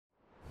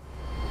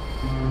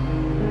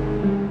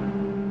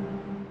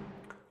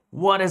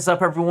What is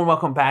up, everyone?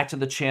 Welcome back to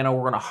the channel.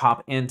 We're going to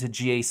hop into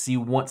GAC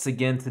once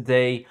again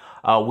today.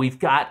 We've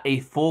got a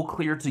full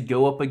clear to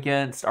go up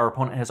against. Our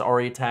opponent has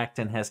already attacked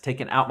and has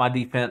taken out my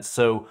defense,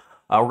 so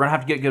we're going to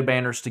have to get good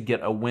banners to get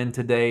a win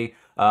today.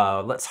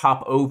 Let's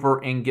hop over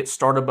and get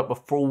started, but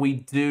before we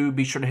do,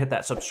 be sure to hit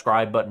that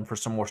subscribe button for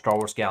some more Star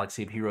Wars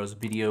Galaxy of Heroes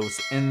videos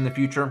in the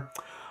future.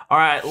 All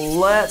right,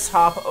 let's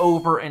hop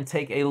over and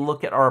take a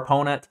look at our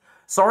opponent.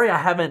 Sorry I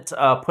haven't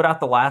put out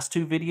the last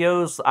two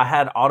videos. I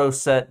had auto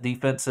set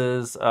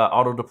defenses,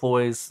 auto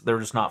deploys. They're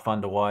just not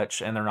fun to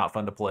watch, and they're not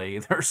fun to play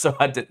either, so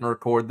I didn't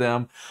record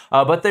them.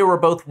 But they were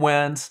both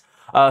wins.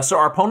 So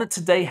our opponent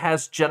today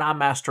has Jedi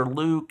Master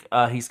Luke.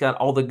 He's got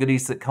all the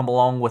goodies that come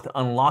along with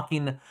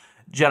unlocking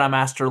Jedi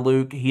Master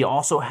Luke. He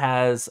also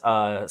has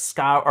General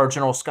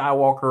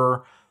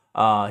Skywalker.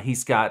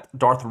 He's got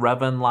Darth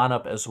Revan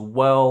lineup as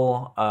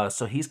well.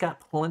 So he's got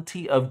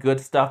plenty of good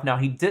stuff. Now,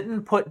 he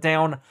didn't put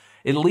down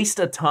at least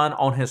a ton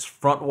on his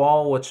front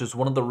wall, which is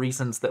one of the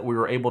reasons that we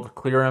were able to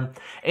clear him.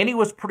 And he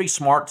was pretty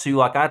smart too.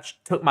 Like, I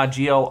took my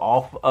GL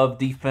off of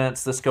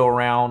defense this go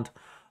around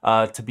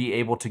to be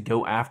able to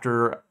go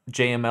after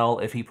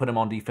JML if he put him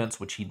on defense,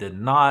 which he did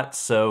not.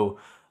 So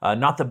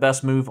not the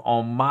best move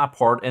on my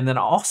part. And then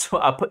also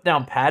I put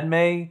down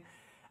Padme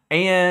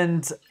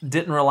and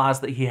didn't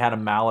realize that he had a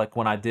Malik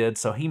when I did.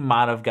 So he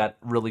might have got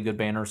really good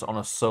banners on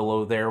a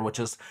solo there, which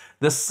is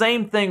the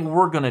same thing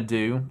we're going to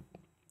do.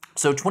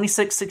 So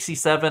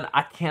 2667,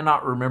 I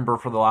cannot remember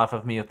for the life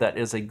of me if that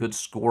is a good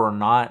score or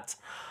not.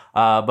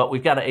 But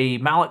we've got a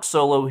Malik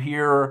solo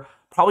here.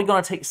 Probably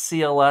going to take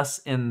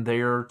CLS in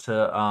there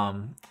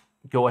to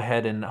go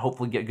ahead and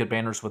hopefully get good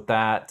banners with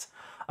that.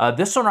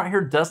 This one right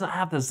here doesn't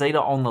have the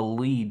Zeta on the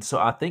lead. So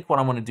I think what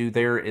I'm going to do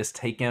there is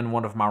take in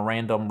one of my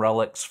random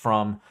relics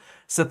from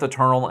Sith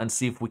Eternal and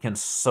see if we can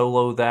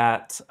solo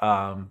that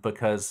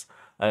because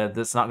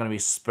that's not going to be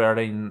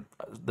spreading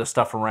the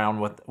stuff around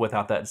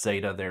without that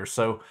Zeta there.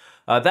 So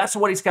that's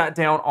what he's got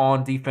down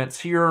on defense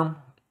here.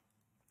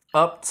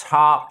 Up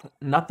top,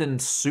 nothing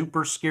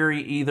super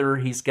scary either.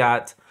 He's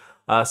got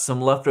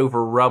some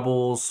leftover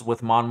rebels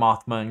with Mon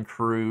Mothma and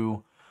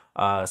crew.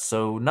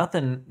 So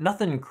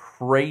nothing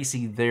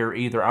crazy there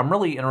either. I'm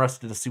really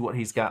interested to see what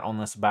he's got on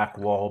this back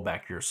wall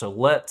back here. So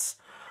let's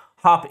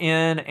hop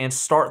in and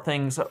start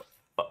things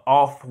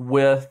off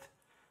with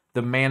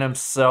the man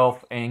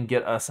himself and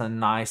get us a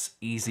nice,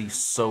 easy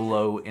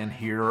solo in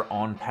here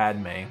on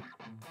Padme.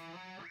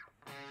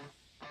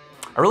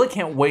 I really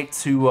can't wait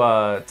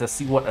to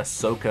see what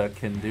Ahsoka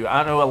can do.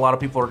 I know a lot of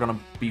people are going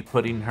to be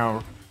putting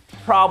her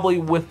probably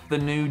with the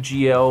new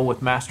GL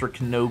with Master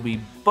Kenobi,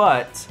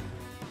 but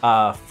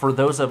for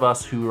those of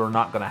us who are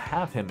not going to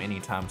have him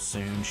anytime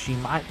soon, she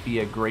might be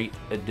a great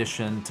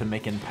addition to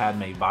making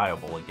Padme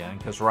viable again,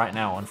 because right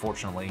now,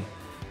 unfortunately,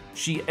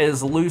 she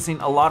is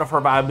losing a lot of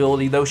her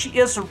viability, though she's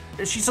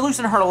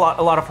losing a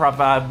lot of her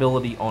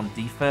viability on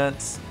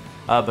defense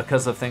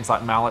because of things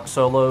like Malik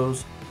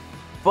solos.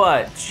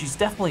 But she's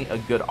definitely a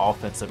good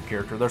offensive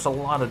character. There's a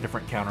lot of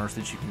different counters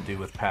that you can do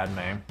with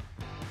Padme.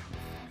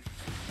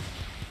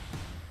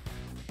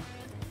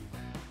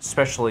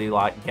 Especially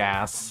like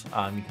gas.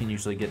 You can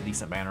usually get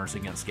decent banners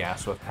against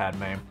gas with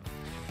Padme.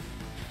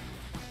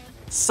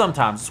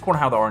 Sometimes, it's according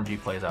to how the RNG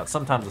plays out.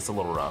 Sometimes it's a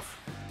little rough.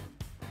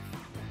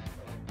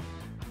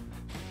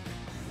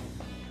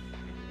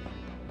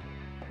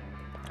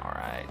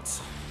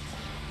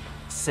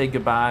 Say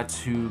goodbye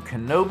to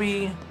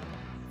Kenobi.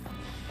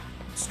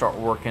 Start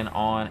working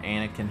on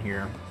Anakin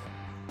here.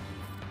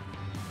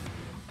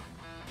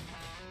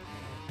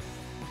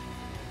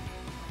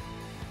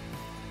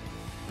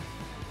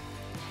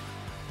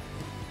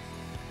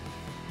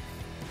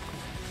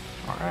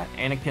 All right,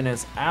 Anakin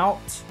is out.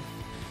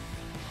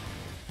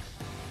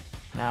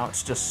 Now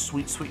it's just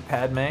sweet, sweet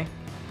Padme.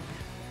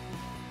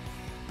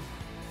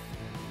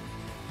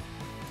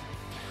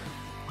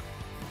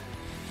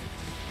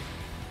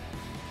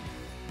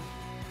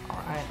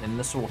 And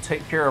this will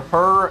take care of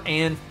her.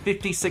 And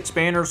 56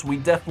 banners. We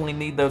definitely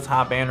need those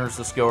high banners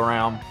this go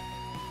around.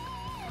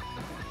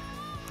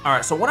 All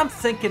right, so what I'm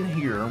thinking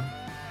here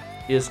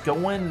is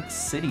going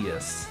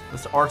Sidious.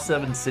 This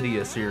R7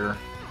 Sidious here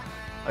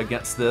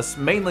against this.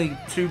 Mainly,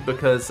 too,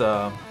 because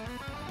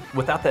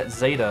without that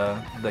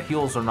Zeta, the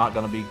heals are not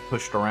going to be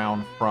pushed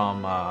around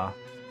from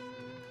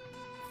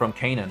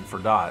Kanan for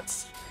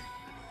dots.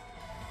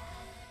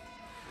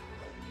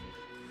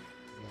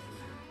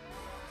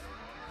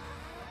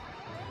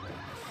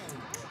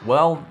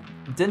 Well,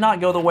 did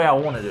not go the way I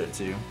wanted it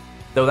to,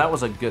 though that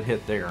was a good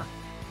hit there.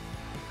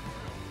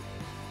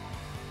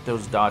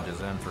 Those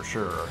dodges in for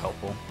sure are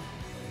helpful.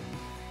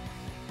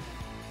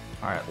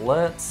 All right,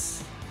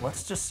 let's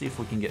just see if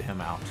we can get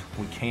him out.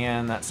 We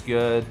can, that's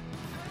good.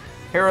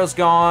 Hera's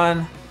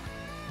gone.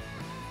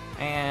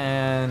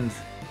 And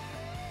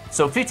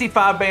so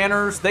 55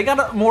 banners. They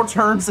got more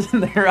turns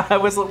in there. I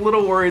was a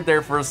little worried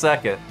there for a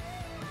second.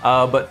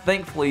 But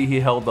thankfully, he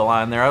held the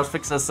line there. I was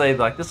fixing to say,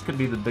 like, this could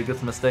be the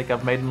biggest mistake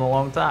I've made in a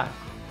long time.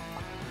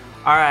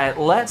 All right,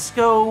 let's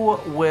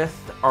go with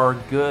our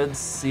good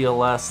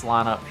CLS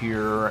lineup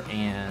here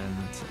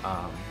and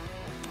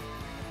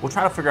We'll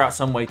try to figure out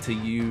some way to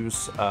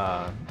use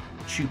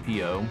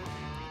Chupio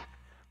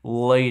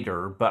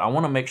later, but I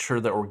want to make sure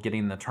that we're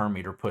getting the turn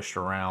meter pushed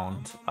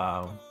around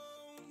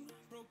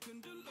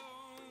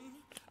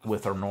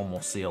with our normal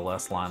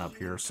CLS lineup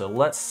here. So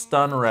let's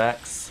stun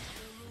Rex.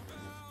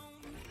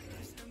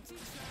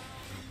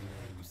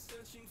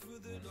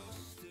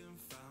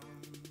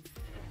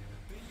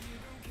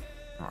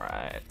 All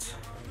right.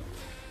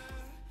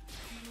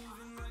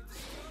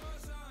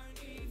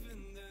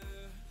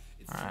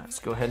 All right, let's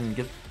go ahead and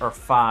get our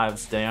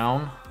 5s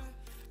down.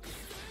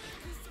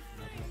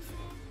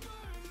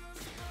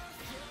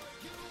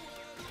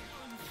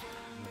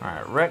 All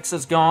right, Rex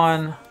is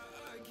gone.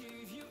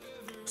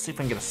 Let's see if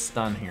I can get a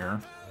stun here.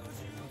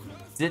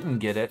 Didn't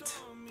get it.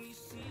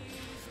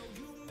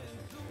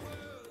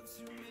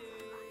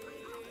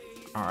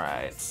 All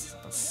right,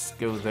 let's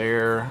go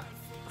there.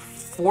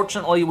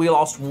 Fortunately, we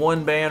lost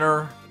 1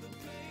 banner,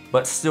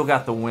 but still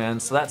got the win,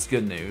 so that's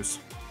good news.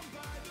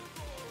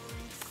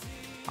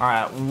 All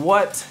right,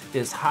 what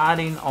is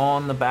hiding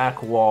on the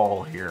back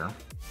wall here?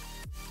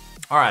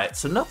 All right,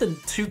 so nothing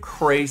too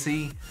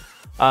crazy.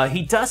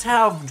 He does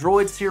have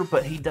droids here,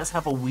 but he does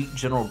have a weak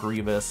General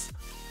Grievous.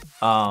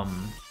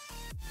 And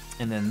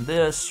then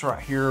this right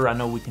here, I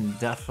know we can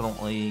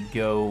definitely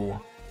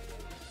go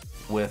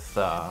with,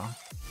 let's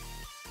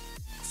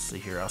see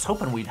here. I was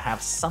hoping we'd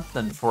have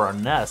something for our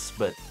nest,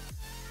 but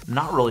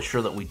not really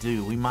sure that we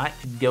do. We might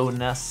go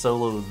nest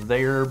solo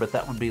there, but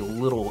that would be a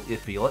little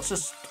iffy. Let's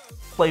just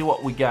play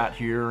what we got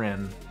here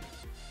and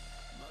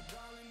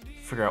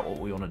figure out what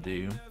we want to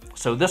do.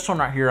 So this one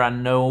right here, I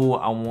know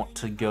I want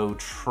to go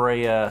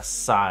Treya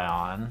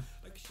Scion.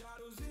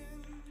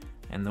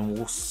 And then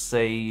we'll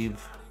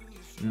save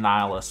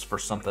Nihilus for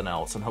something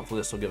else. And hopefully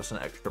this will give us an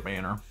extra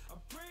banner.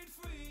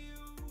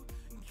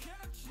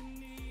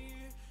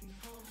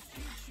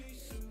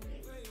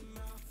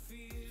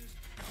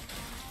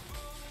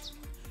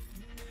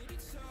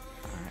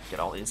 Alright, get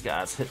all these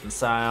guys hitting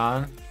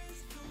Scion.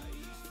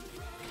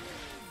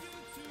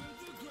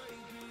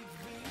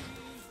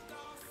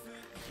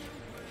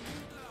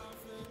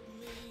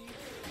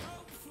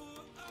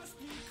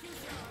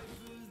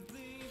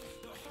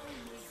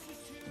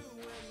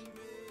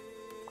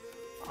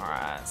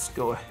 Alright, let's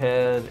go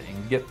ahead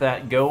and get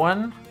that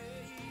going.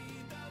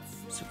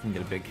 See if we can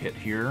get a big hit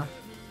here.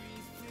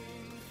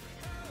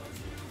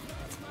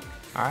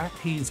 Alright,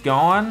 he's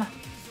gone.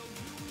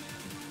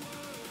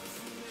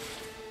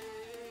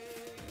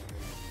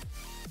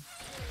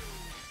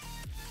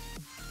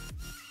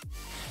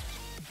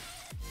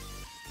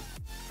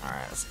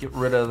 Alright, let's get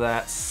rid of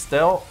that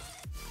stealth.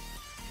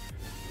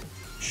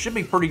 Should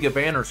be pretty good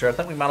banners here. I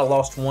think we might have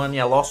lost 1.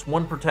 Yeah, lost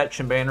 1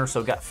 protection banner,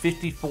 so got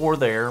 54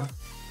 there.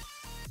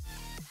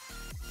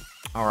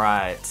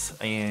 Alright,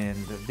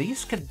 and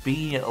these could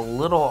be a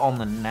little on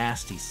the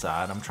nasty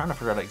side. I'm trying to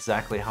figure out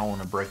exactly how I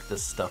want to break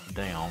this stuff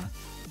down.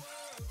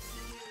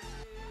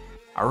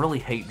 I really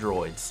hate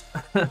droids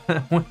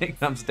when it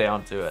comes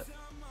down to it.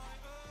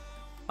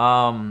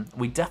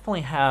 We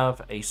definitely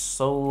have a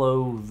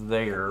solo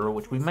there,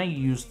 which we may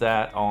use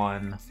that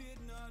on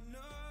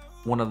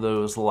one of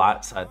those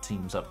light side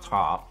teams up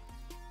top.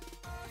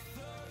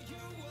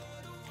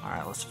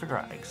 Alright, let's figure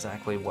out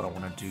exactly what I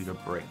want to do to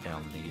break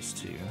down these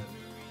two.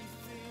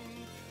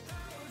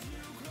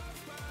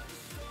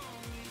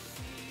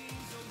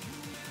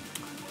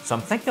 So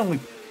I'm thinking we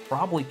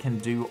probably can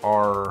do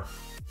our...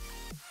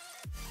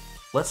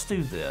 Let's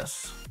do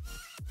this.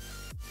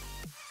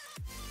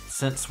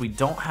 Since we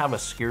don't have a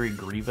scary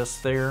Grievous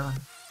there,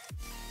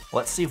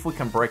 let's see if we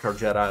can break our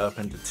Jedi up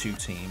into 2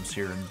 teams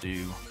here and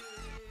do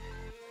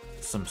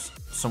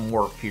some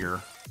work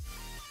here.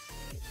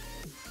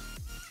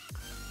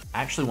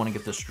 I actually want to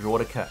get this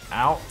Droideka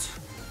out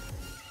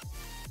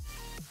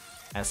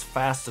as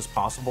fast as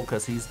possible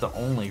because he's the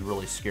only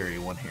really scary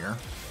one here.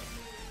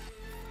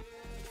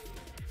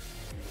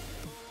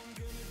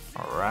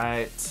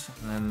 Alright,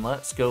 and then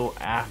let's go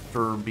after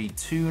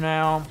B2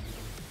 now.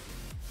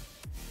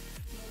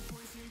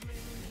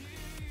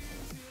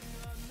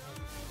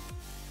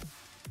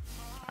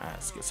 Alright,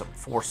 let's get some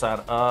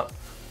foresight up.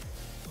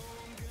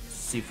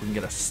 See if we can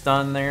get a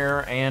stun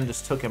there, and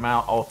just took him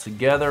out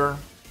altogether.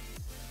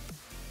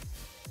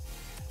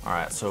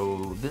 Alright,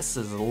 so this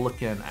is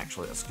looking,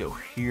 actually let's go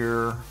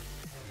here.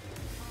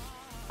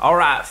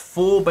 Alright,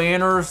 full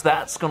banners,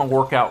 that's gonna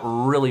work out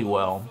really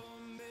well.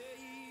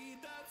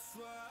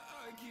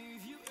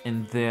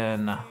 And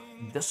then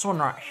this one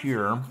right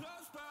here.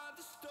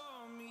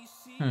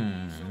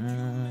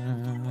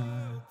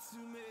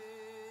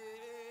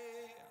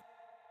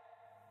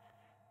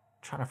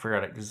 Trying to figure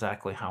out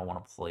exactly how I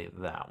want to play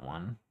that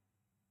one.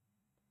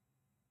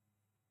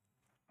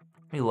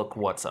 Let me look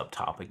what's up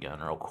top again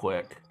real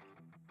quick.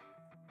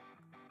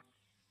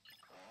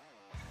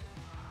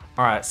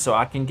 Alright, so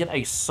I can get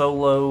a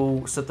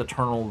solo, Sith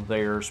Eternal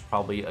there's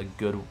probably a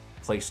good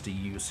place to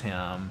use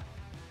him.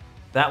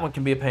 That one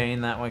can be a pain,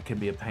 that one can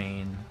be a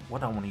pain.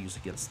 What do I want to use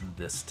against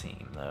this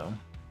team, though?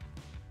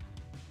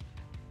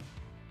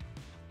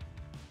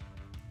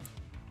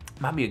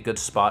 Might be a good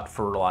spot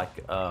for,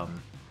 like,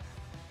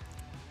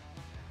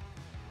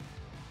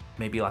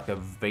 maybe like a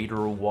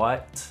Vader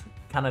what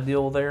kind of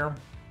deal there.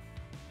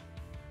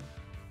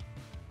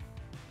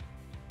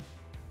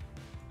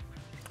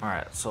 All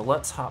right, so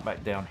let's hop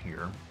back down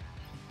here.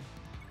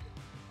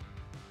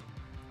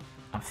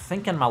 I'm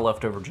thinking my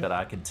leftover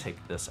Jedi can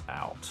take this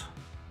out.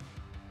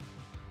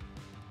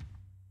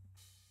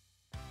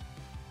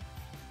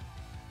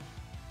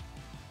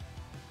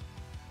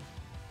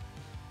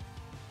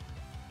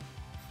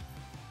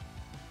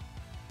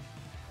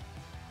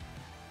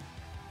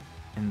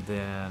 And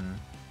then,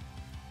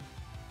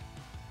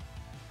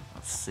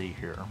 let's see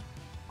here.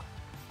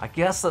 I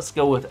guess let's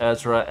go with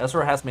Ezra.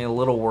 Ezra has me a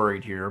little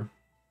worried here.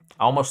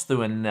 I almost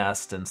threw a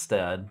nest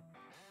instead.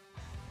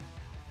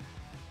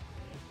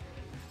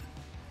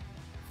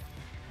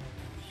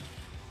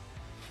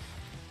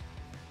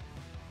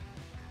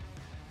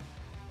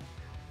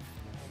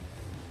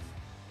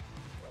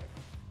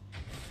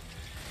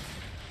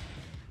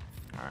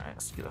 All right,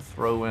 let's get a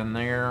throw in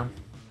there.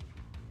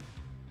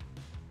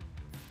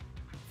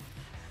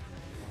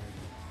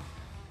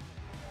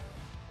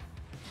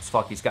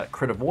 Fuck, he's got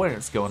crit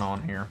avoidance going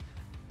on here. All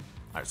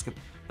right, let's get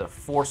the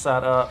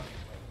foresight up.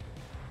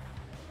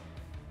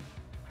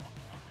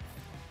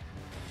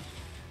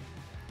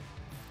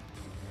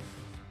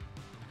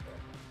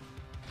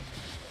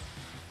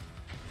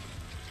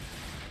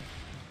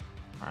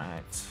 All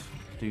right,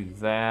 do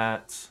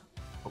that.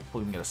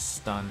 Hopefully we can get a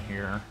stun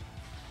here.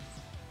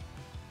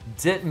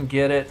 Didn't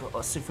get it.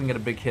 Let's see if we can get a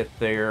big hit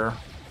there.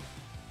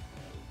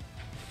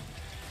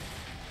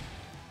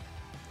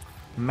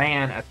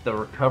 Man, at the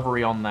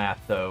recovery on that,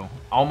 though.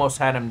 Almost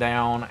had him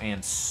down,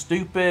 and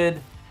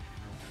stupid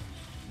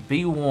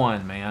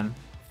B1, man.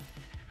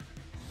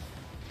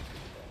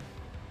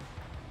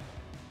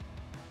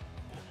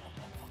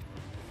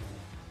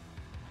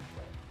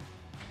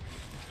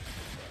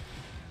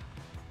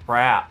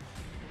 Crap.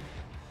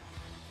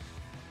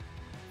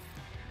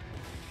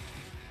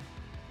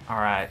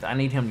 Alright, I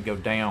need him to go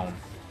down.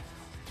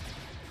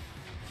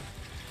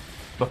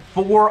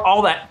 Before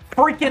all that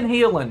freaking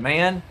healing,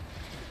 man.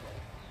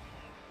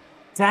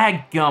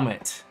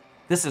 Dadgummit.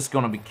 This is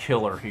going to be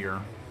killer here.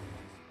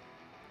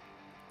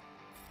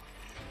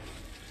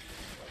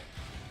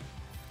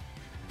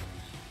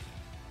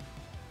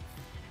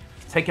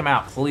 Take him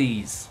out,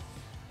 please.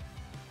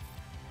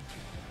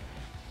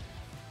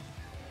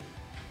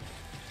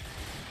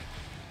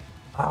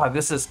 Ah,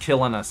 this is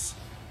killing us.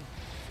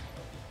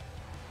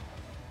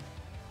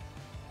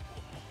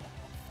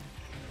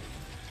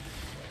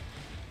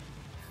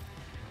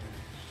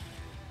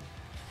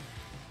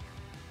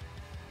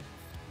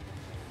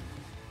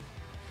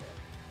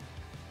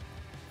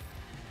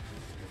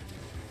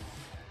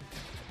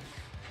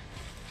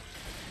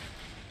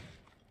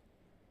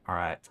 All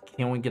right,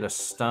 can we get a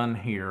stun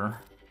here?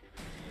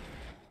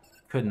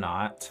 Could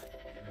not.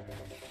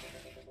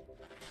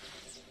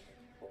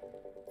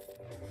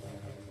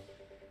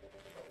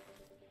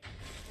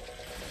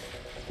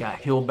 Got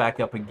healed back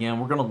up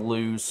again. We're gonna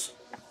lose.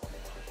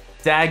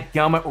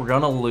 Dadgummit, we're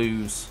gonna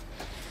lose.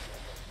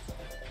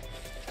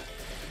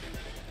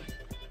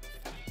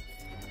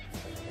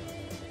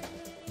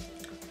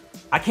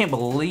 I can't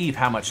believe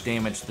how much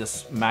damage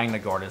this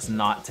Magnaguard is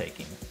not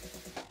taking.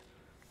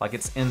 Like,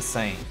 it's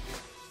insane.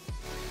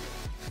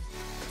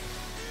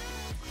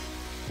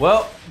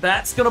 Well,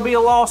 that's gonna be a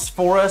loss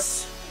for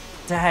us.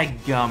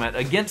 Dadgummit,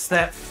 against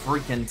that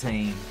freaking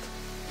team.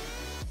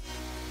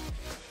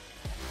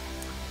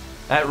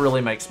 That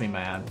really makes me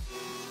mad.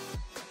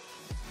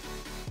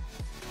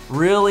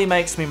 Really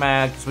makes me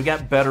mad, because we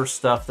got better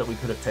stuff that we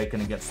could have taken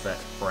against that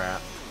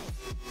crap.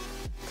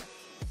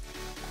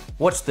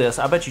 Watch this.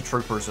 I bet you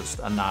Troopers just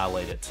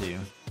annihilate it too.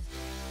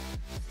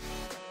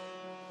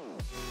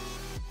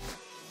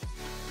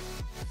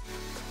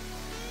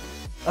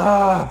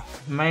 Ah,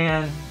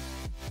 man.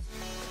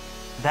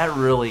 That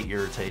really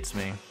irritates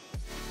me.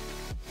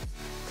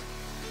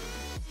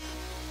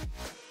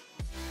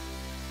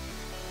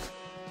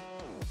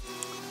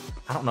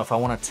 I don't know if I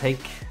want to take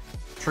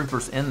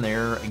Troopers in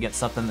there against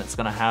something that's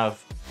going to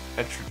have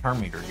extra turn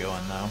meter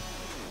going, though.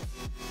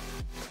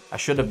 I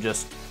should have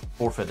just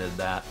forfeited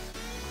that.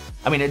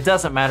 I mean, it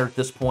doesn't matter at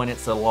this point.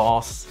 It's a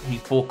loss. He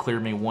full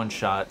cleared me one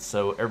shot,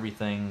 so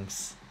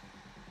everything's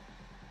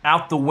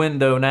out the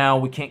window now.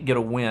 We can't get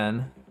a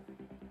win.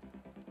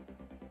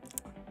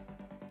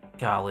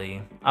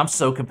 Golly. I'm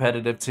so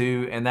competitive,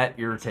 too, and that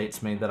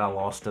irritates me that I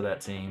lost to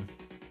that team.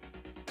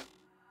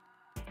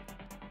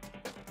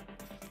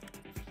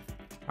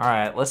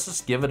 Alright, let's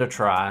just give it a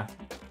try.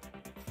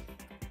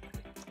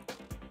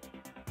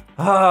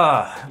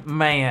 Ah,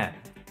 man.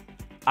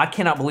 I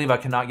cannot believe I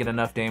cannot get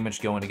enough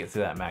damage going to get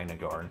through that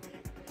Magnaguard.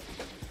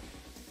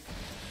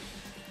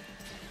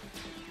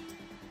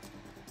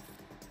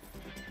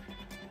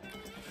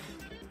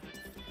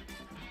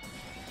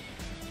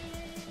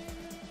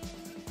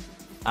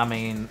 I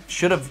mean,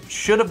 should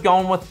have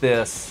gone with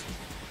this.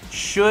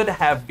 Should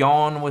have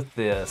gone with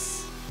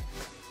this.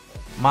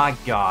 My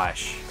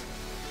gosh.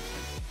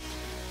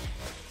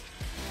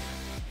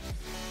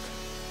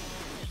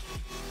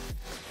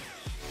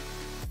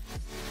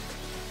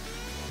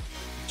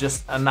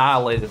 Just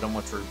annihilated them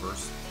with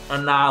troopers.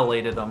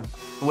 Annihilated them.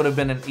 It would have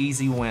been an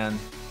easy win.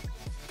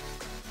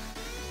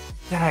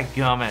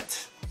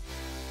 Dadgummit.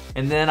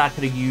 And then I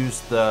could have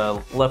used the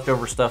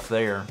leftover stuff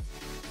there.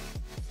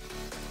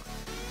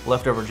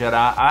 Leftover Jedi.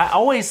 I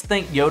always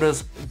think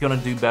Yoda's gonna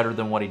do better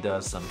than what he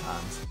does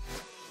sometimes.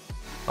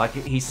 Like,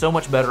 he's so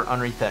much better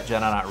underneath that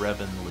Jedi Knight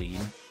Revan lead.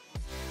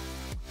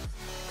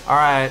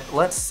 Alright,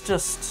 let's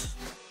just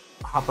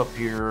hop up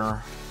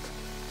here.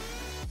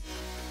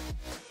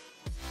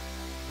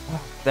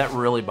 That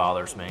really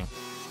bothers me.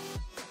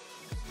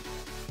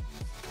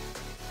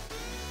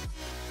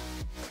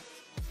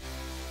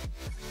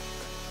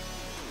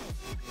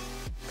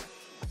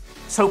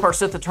 Let's hope our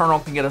Sith Eternal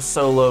can get a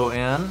solo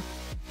in.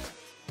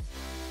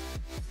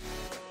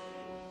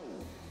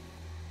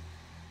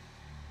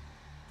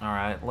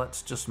 Alright,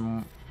 let's just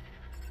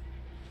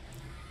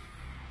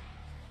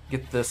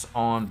get this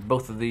on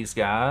both of these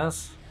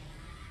guys.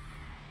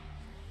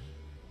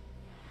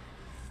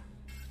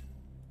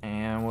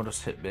 And we'll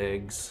just hit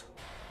Biggs.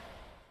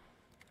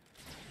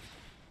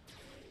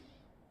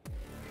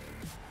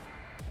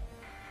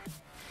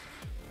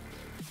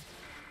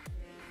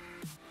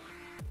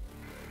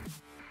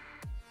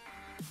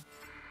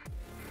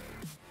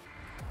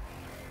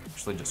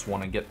 Actually just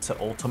want to get to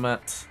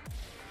ultimate.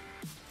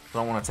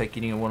 Don't want to take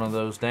any one of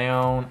those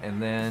down, and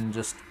then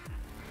just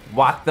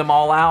wipe them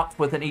all out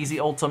with an easy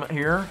ultimate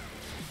here.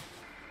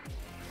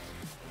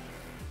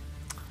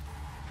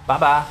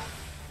 Bye-bye.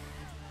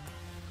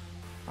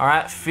 All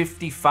right,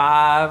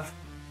 55.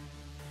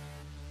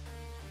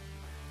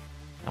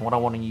 And what I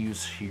want to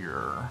use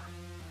here.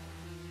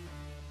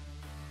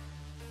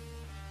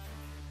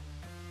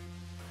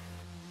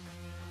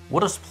 We'll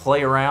just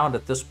play around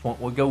at this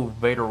point. We'll go with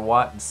Vader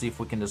Watt and see if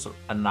we can just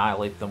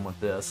annihilate them with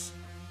this.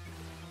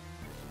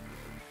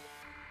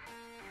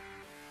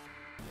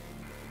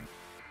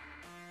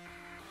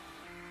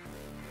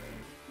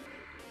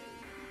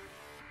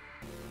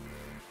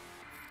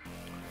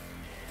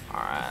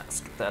 Alright,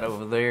 let's get that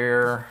over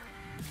there.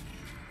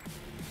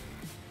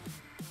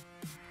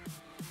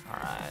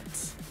 Alright,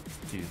 let's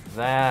do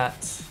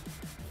that.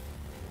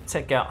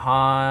 Take out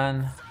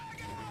Han.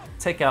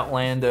 Take out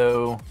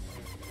Lando.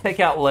 Take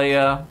out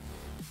Leia.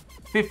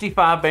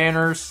 55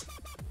 banners.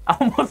 I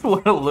almost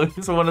want to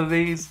lose one of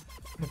these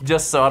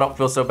just so I don't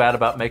feel so bad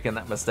about making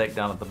that mistake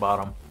down at the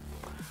bottom.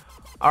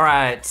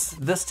 Alright,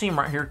 this team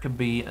right here could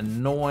be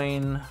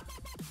annoying.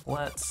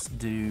 Let's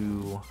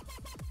do...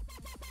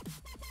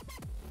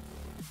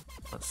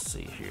 Let's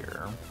see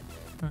here.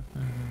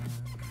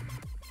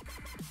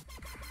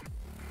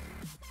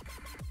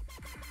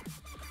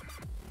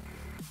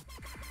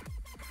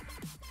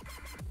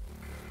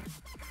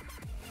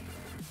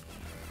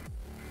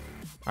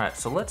 Alright,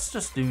 so let's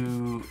just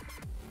do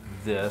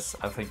this.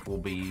 I think will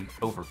be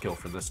overkill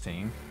for this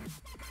team.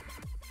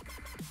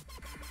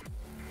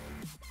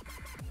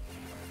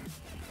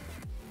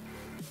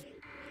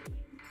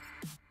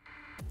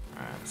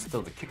 Alright,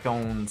 still the kick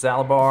on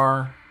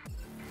Zalabar.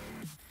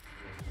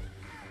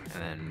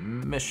 And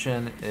then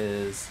mission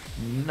is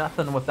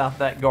nothing without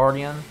that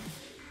Guardian.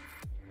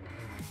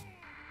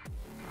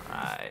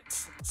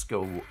 Alright, let's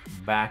go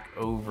back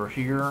over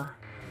here.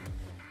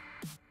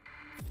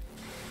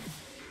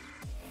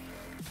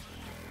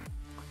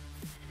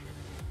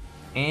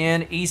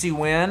 And easy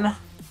win.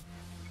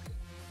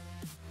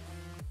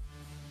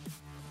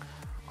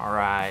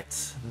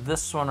 Alright,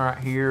 this one right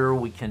here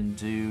we can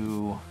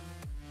do...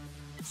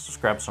 Let's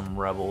just grab some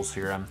Rebels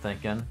here, I'm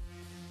thinking.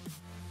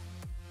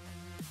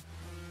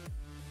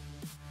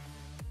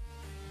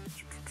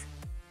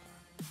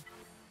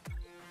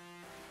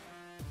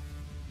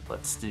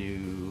 Let's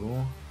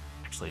do...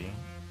 Actually,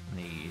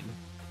 need...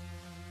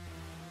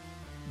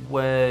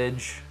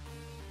 Wedge.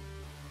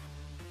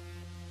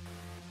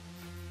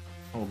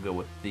 We'll go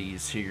with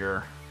these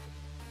here.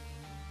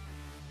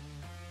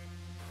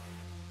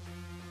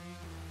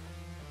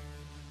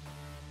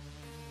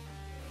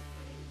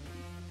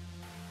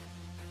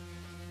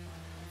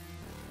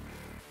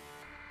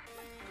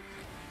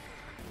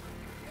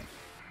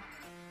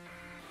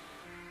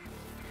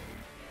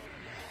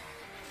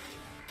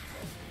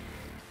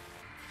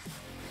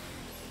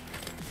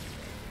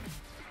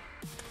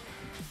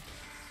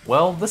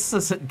 Well, this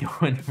isn't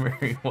going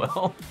very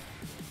well.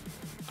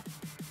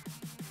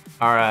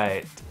 All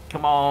right,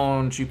 come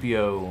on,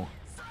 GPO.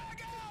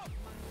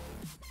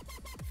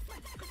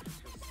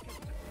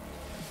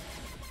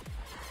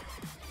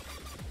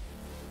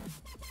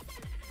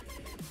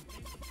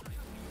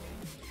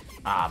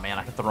 Ah, man,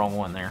 I hit the wrong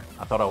one there.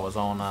 I thought I was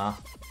on, all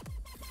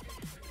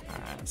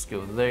right, let's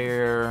go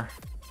there.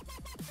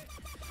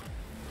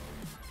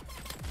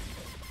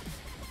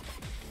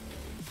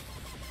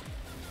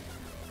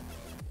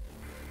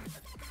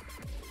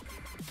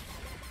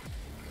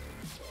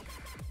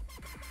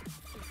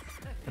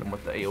 Hit him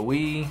with the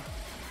AoE.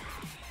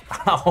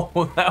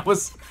 Oh, that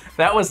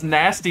was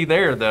nasty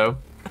there, though.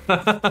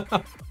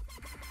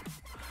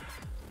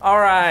 All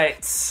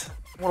right,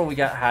 what do we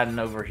got hiding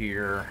over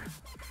here?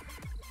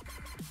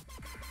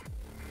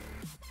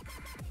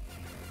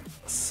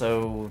 Let's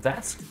so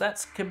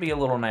that's could be a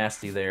little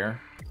nasty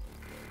there.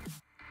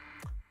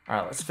 All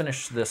right, let's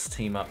finish this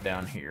team up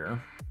down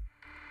here.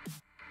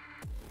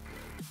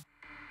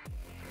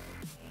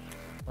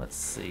 Let's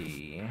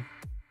see.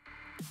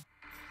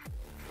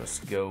 Let's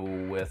go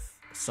with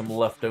some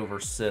leftover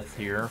Sith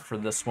here for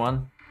this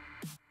one.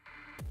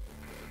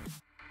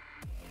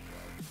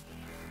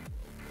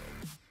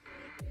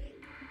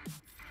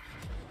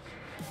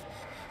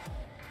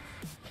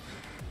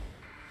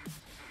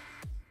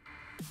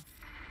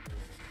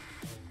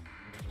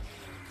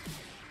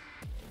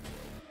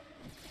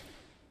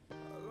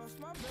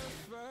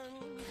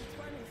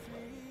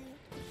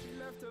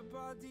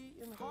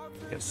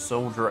 Get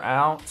Soldier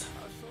out.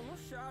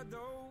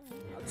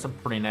 That's a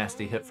pretty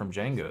nasty hit from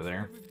Django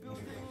there.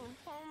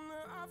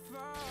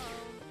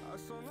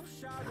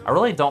 I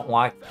really don't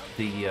like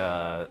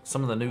the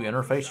some of the new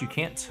interface. You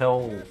can't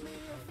tell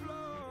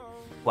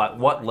like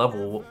what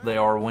level they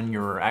are when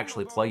you're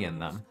actually playing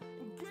them.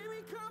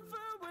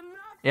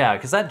 Yeah,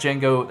 because that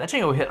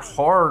Django hit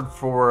hard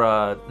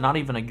for not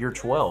even a Gear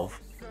 12.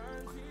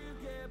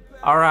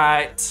 All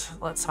right,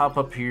 let's hop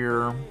up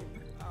here,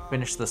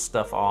 finish this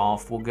stuff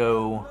off. We'll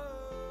go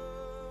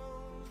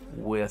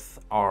with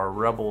our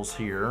Rebels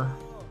here,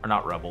 or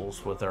not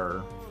Rebels, with our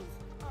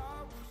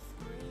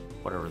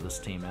whatever this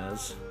team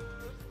is.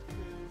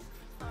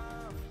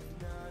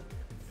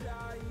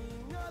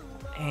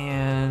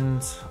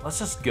 And let's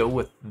just go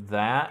with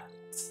that,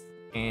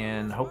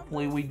 and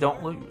hopefully we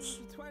don't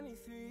lose.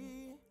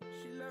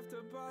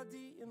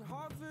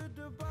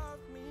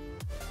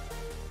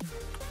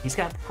 He's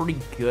got pretty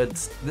good...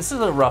 This is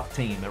a rough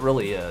team, it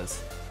really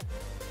is.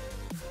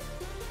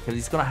 Because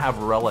he's going to have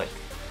relic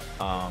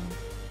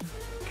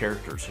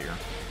characters here.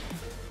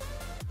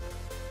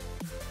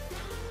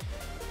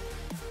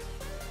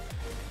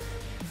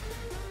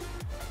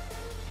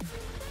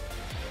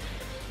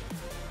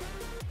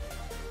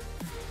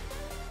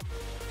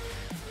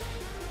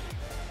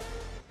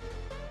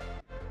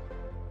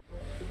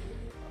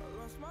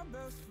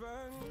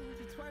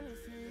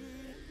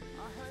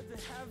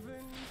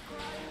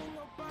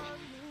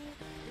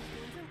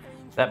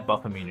 That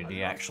buff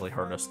immunity actually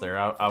hurt us there.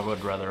 I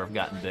would rather have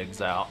gotten Biggs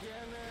out.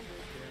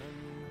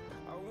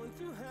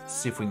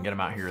 See if we can get him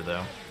out here,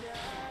 though.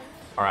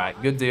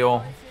 Alright, good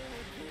deal.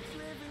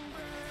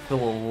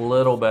 Feel a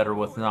little better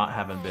with not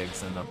having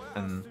Biggs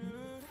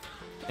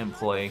in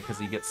play, because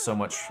he gets so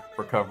much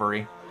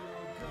recovery.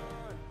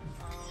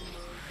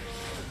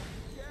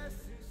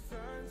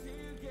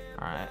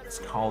 Alright, let's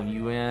call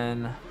you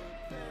in.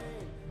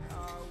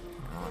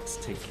 Let's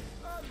take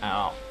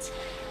out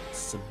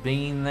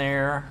Sabine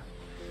there.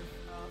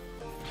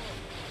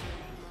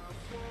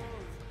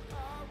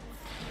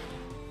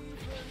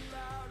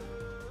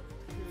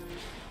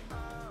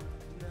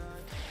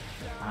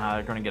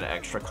 They're going to get an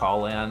extra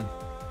call in.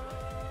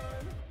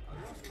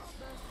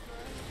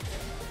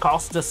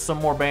 Cost us some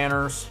more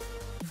banners.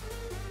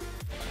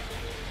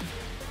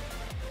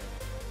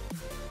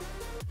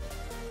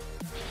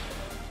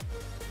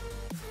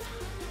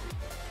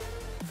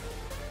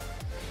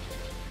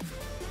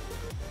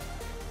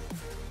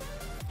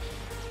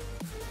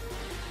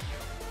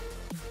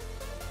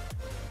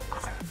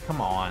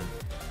 Come on.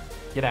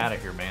 Get out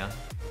of here, man.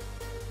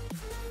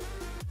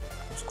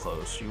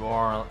 Close you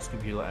are. Let's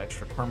give you the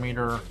extra per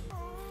meter.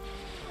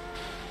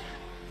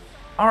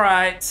 All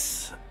right,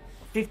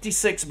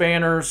 56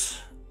 banners.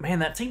 Man,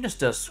 that team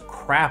just does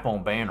crap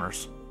on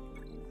banners.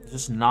 It's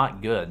just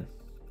not good.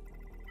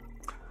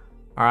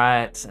 All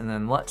right, and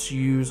then let's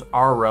use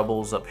our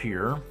rebels up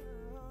here.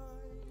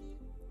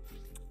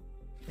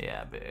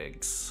 Yeah,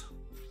 Biggs.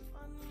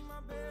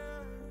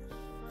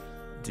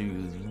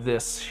 Do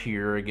this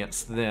here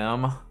against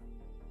them.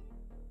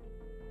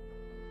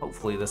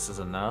 Hopefully this is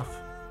enough.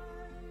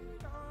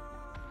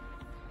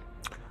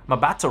 I'm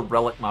about to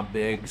relic my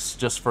Biggs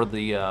just for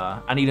the,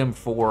 I need him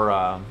for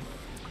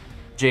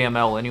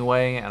JML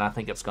anyway, and I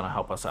think it's going to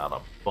help us out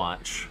a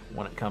bunch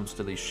when it comes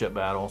to these ship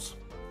battles.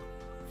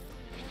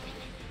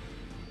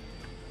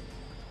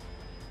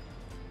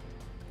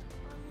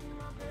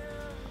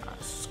 Right,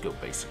 let's just go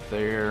basic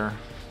there.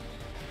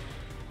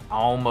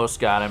 Almost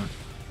got him.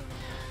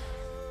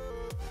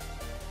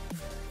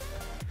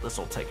 This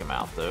will take him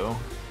out, though.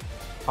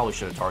 Probably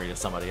should have targeted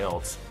somebody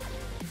else.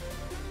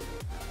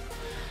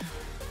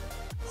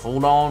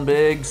 Hold on,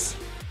 Biggs.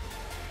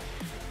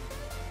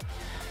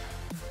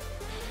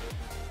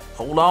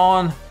 Hold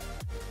on. All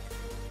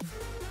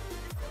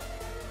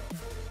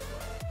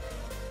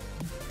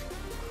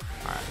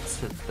right, let's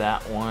hit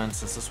that one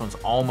since this one's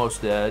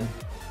almost dead.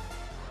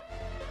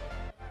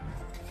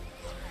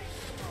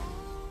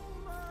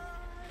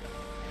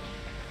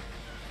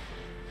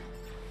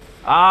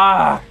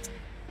 Ah,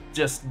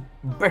 just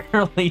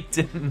barely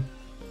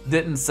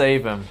didn't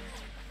save him.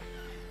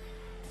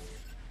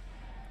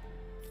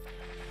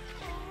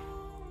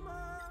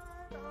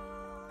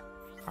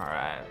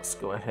 Let's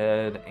go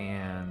ahead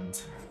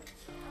and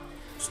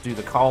just do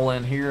the call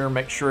in here,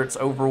 make sure it's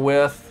over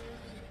with.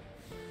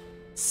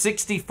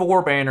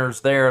 64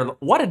 banners there.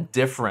 What a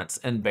difference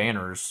in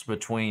banners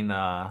between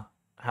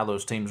how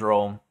those teams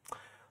roll.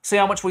 See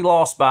how much we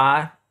lost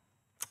by.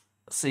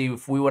 See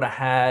if we would have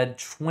had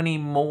 20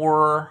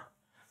 more.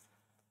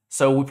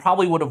 So we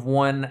probably would have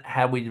won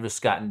had we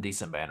just gotten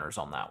decent banners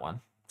on that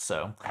one.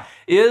 So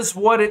is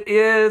what it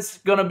is.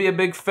 Going to be a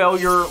big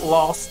failure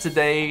loss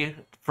today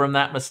from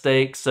that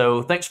mistake.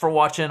 So thanks for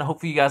watching.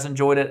 Hopefully you guys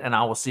enjoyed it, and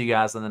I will see you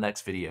guys in the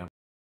next video.